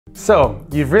So,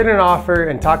 you've written an offer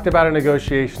and talked about a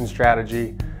negotiation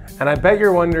strategy, and I bet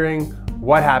you're wondering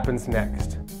what happens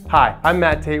next. Hi, I'm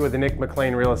Matt Tate with the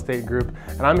McLean Real Estate Group,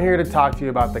 and I'm here to talk to you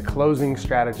about the closing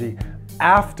strategy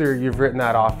after you've written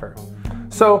that offer.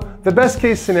 So, the best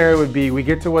case scenario would be we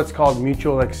get to what's called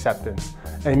mutual acceptance.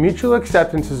 And mutual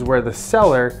acceptance is where the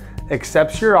seller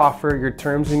accepts your offer, your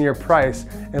terms, and your price,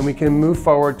 and we can move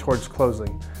forward towards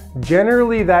closing.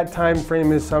 Generally, that time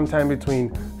frame is sometime between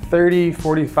 30,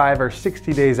 45, or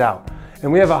 60 days out.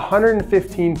 And we have a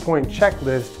 115-point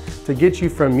checklist to get you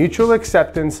from mutual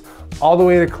acceptance all the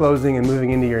way to closing and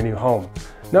moving into your new home.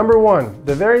 Number one,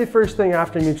 the very first thing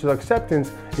after mutual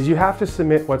acceptance is you have to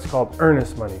submit what's called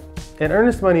earnest money. And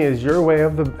earnest money is your way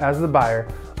as the buyer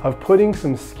of putting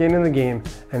some skin in the game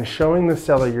and showing the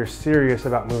seller you're serious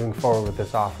about moving forward with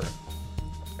this offer.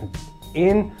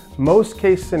 In most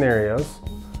case scenarios,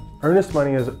 earnest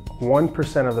money is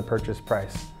 1% of the purchase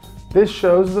price. This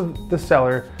shows the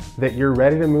seller that you're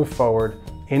ready to move forward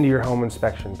into your home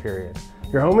inspection period.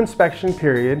 Your home inspection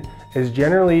period is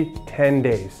generally 10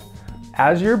 days.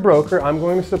 As your broker, I'm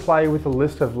going to supply you with a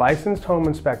list of licensed home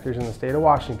inspectors in the state of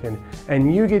Washington,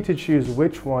 and you get to choose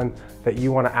which one that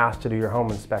you want to ask to do your home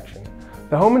inspection.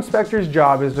 The home inspector's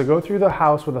job is to go through the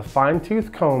house with a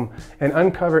fine-tooth comb and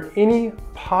uncover any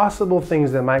possible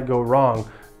things that might go wrong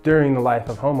during the life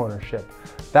of homeownership.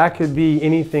 That could be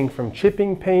anything from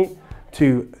chipping paint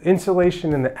to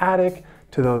insulation in the attic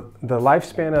to the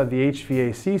lifespan of the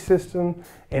HVAC system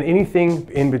and anything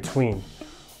in between.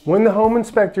 When the home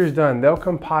inspector is done, they'll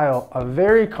compile a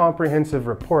very comprehensive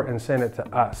report and send it to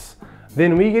us.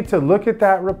 Then we get to look at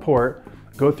that report,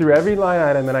 go through every line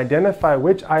item and identify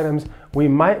which items we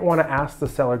might want to ask the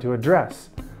seller to address.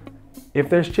 If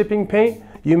there's chipping paint,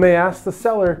 you may ask the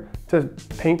seller to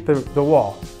paint the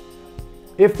wall.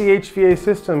 If the HVAC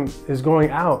system is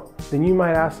going out, then you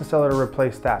might ask the seller to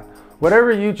replace that.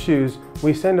 Whatever you choose,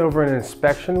 we send over an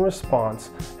inspection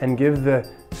response and give the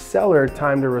seller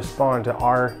time to respond to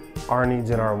our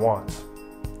needs and our wants.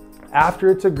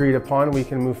 After it's agreed upon, we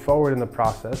can move forward in the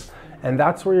process, and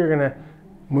that's where you're gonna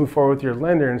move forward with your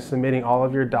lender and submitting all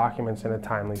of your documents in a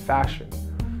timely fashion.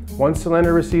 Once the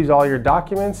lender receives all your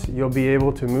documents, you'll be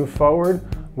able to move forward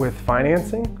with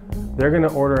financing. They're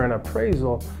gonna order an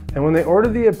appraisal, and when they order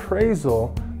the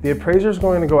appraisal, the appraiser is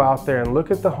going to go out there and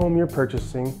look at the home you're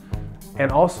purchasing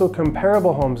and also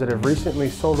comparable homes that have recently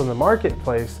sold in the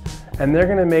marketplace, and they're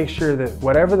gonna make sure that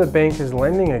whatever the bank is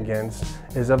lending against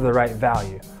is of the right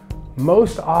value.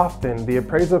 Most often, the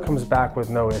appraisal comes back with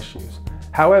no issues.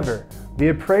 However, the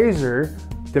appraiser,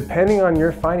 depending on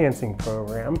your financing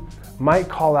program, might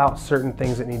call out certain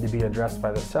things that need to be addressed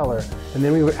by the seller, and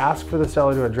then we would ask for the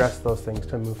seller to address those things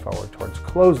to move forward towards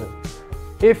closing.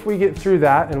 If we get through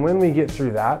that, and when we get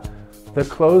through that, the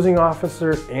closing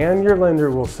officer and your lender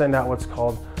will send out what's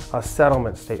called a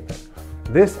settlement statement.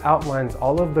 This outlines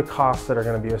all of the costs that are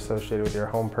going to be associated with your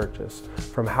home purchase,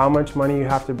 from how much money you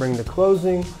have to bring to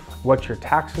closing, what your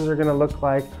taxes are going to look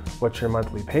like, what your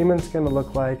monthly payment's going to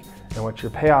look like, and what your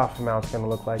payoff amount's going to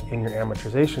look like in your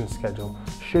amortization schedule,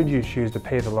 should you choose to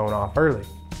pay the loan off early.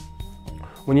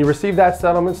 When you receive that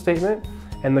settlement statement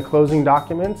and the closing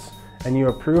documents, and you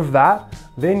approve that,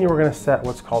 then you're going to set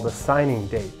what's called a signing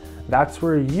date. That's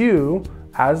where you,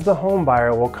 as the home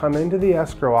buyer, will come into the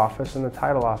escrow office and the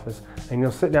title office, and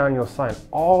you'll sit down and you'll sign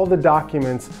all the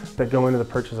documents that go into the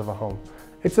purchase of a home.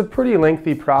 It's a pretty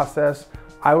lengthy process.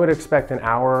 I would expect an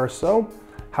hour or so.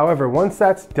 However, once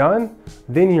that's done,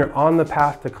 then you're on the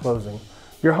path to closing.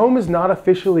 Your home is not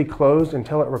officially closed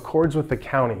until it records with the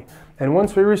county. And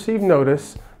once we receive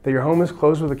notice that your home is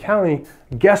closed with the county,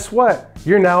 guess what?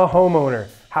 You're now a homeowner.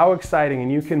 How exciting,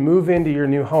 and you can move into your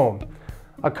new home.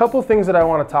 A couple things that I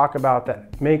want to talk about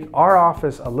that make our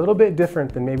office a little bit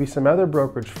different than maybe some other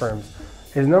brokerage firms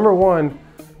is, number one,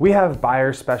 we have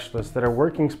buyer specialists that are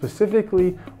working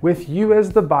specifically with you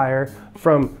as the buyer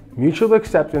from mutual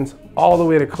acceptance all the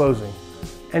way to closing.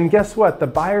 And guess what? The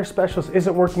buyer specialist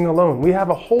isn't working alone. We have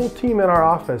a whole team in our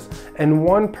office and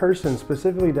one person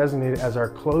specifically designated as our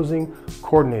closing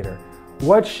coordinator.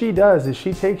 What she does is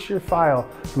she takes your file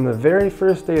from the very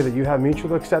first day that you have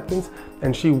mutual acceptance,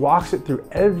 and she walks it through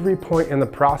every point in the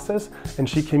process, and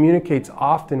she communicates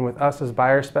often with us as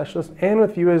buyer specialists and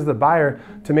with you as the buyer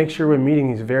to make sure we're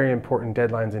meeting these very important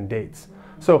deadlines and dates.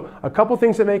 So a couple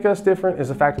things that make us different is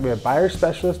the fact that we have buyer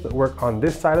specialists that work on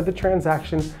this side of the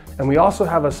transaction, and we also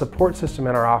have a support system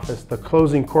in our office, the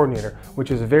closing coordinator, which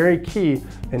is very key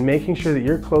in making sure that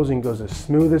your closing goes as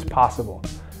smooth as possible.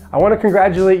 I want to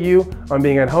congratulate you on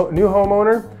being a new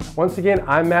homeowner. Once again,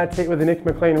 I'm Matt Tate with the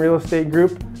McLean Real Estate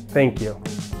Group. Thank you.